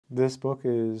This book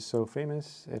is so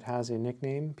famous, it has a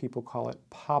nickname. People call it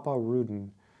Papa Rudin.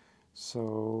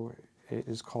 So it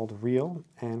is called Real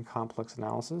and Complex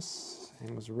Analysis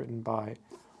and was written by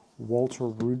Walter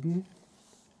Rudin.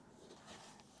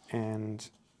 And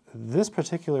this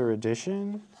particular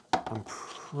edition, I'm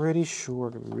pretty sure,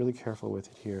 I'm going to be really careful with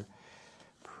it here.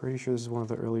 Pretty sure this is one of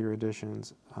the earlier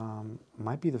editions.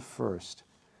 Might be the first.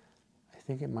 I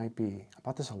think it might be. I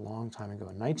bought this a long time ago,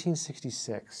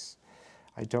 1966.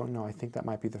 I don't know. I think that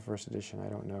might be the first edition. I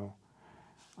don't know.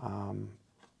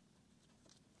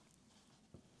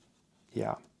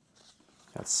 Yeah,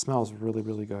 that smells really,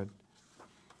 really good.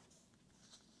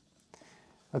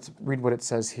 Let's read what it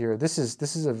says here. This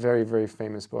is a very, very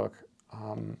famous book.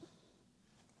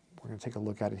 We're going to take a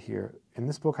look at it here. In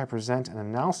this book, I present an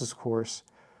analysis course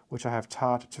which I have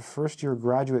taught to first-year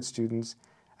graduate students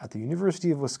at the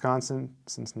University of Wisconsin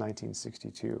since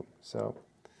 1962. So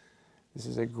this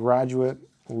is a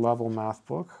graduate-level math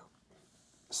book.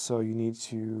 So you need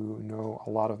to know a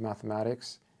lot of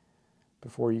mathematics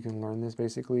before you can learn this,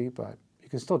 basically, but you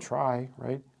can still try,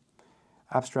 right?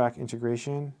 Abstract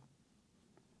integration.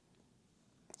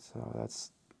 So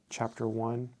that's chapter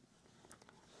 1.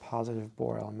 Positive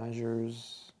Borel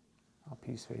measures,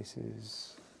 LP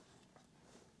spaces.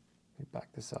 Let me back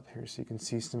this up here so you can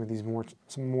see some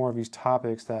more of these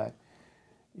topics that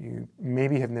you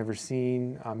maybe have never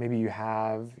seen. Maybe you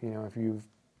have. You know, if you're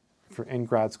in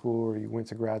grad school or you went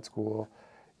to grad school,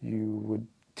 you would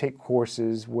take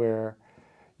courses where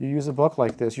you use a book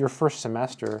like this. Your first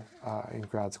semester in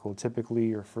grad school, typically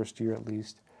your first year at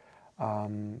least, you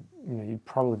know, you'd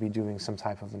probably be doing some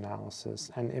type of analysis,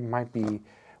 and it might be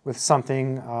with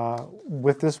something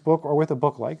with this book or with a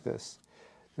book like this.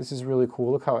 This is really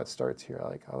cool. Look how it starts here.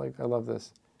 I love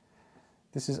this.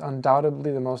 This is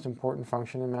undoubtedly the most important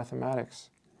function in mathematics.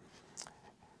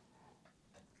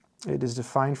 It is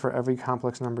defined for every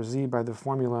complex number z by the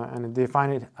formula, and they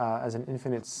define it as an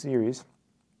infinite series.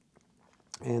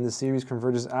 And the series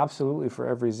converges absolutely for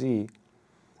every z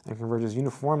and converges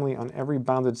uniformly on every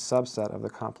bounded subset of the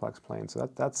complex plane. So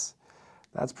that's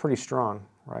pretty strong,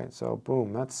 right? So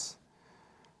boom,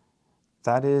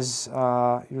 that is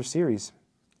your series.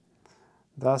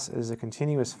 Thus, it is a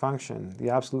continuous function. The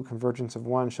absolute convergence of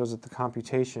 1 shows that the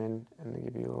computation, and they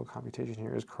give you a little computation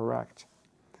here, is correct.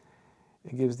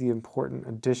 It gives the important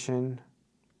addition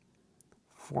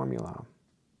formula.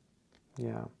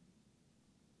 Yeah.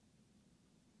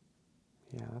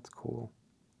 Yeah, that's cool.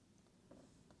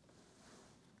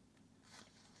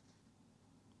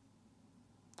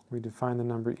 We define the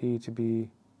number e to be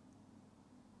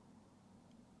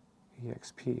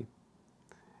exp,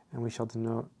 and we should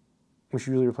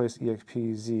usually replace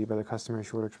exp z by the customary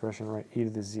short expression, right, e to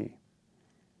the z.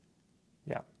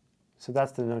 Yeah, so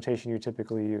that's the notation you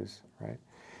typically use, right?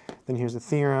 Then here's the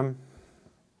theorem.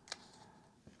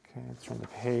 Okay, let's turn the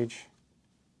page.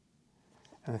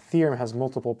 And the theorem has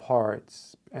multiple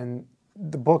parts, and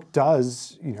the book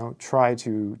does, you know, try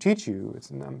to teach you.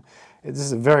 This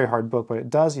is a very hard book, but it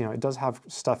does, you know, it does have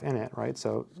stuff in it, right?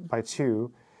 So by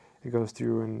 2, it goes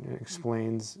through and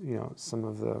explains, you know, some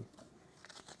of the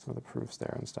proofs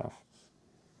there and stuff.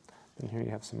 Then here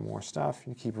you have some more stuff.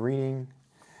 You keep reading,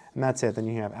 and that's it. Then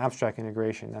you have abstract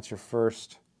integration. That's your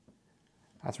first.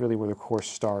 That's really where the course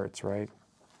starts, right?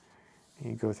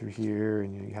 You go through here,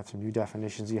 and you have some new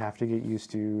definitions you have to get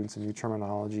used to, and some new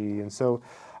terminology. And so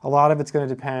a lot of it's going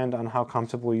to depend on how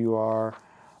comfortable you are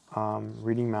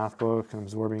reading math books and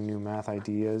absorbing new math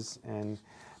ideas. And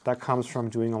that comes from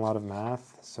doing a lot of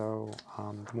math. So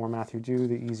the more math you do,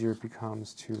 the easier it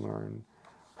becomes to learn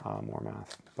more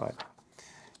math. But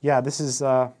yeah, this is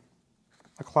a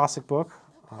classic book.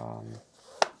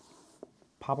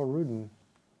 Papa Rudin,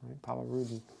 right? Papa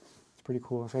Rudin. It's pretty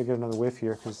cool. I'm going to get another whiff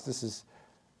here because this is,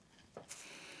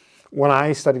 when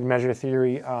I studied measure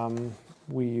theory,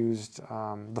 we used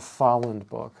the Folland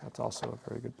book. That's also a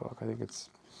very good book. I think it's,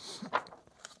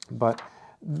 but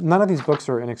none of these books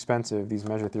are inexpensive, these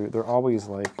measure theory. They're always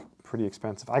like pretty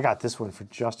expensive. I got this one for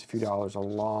just a few dollars a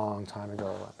long time ago.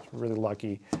 I was really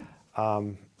lucky.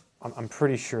 I'm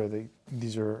pretty sure that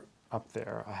these are up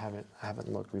there. I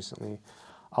haven't looked recently.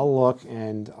 I'll look,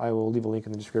 and I will leave a link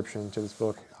in the description to this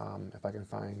book if I can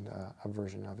find a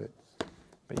version of it.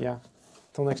 But yeah,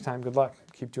 until next time, good luck.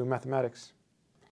 Keep doing mathematics.